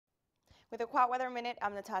With the Quad Weather Minute,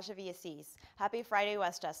 I'm Natasha via Seas. Happy Friday,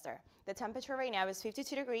 Westchester. The temperature right now is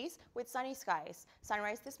 52 degrees with sunny skies.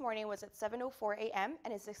 Sunrise this morning was at 7:04 a.m.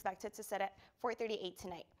 and is expected to set at 4:38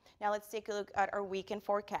 tonight. Now let's take a look at our weekend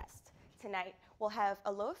forecast. Tonight, we'll have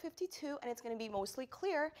a low of 52 and it's going to be mostly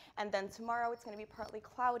clear, and then tomorrow it's going to be partly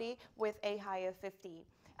cloudy with a high of 50.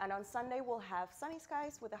 And on Sunday, we'll have sunny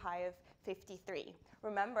skies with a high of 53.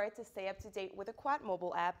 Remember to stay up to date with the Quad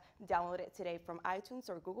mobile app. Download it today from iTunes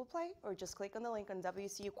or Google Play, or just click on the link on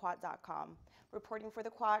WCUQuad.com. Reporting for the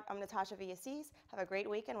Quad, I'm Natasha via Seas. Have a great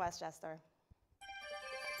week in Westchester.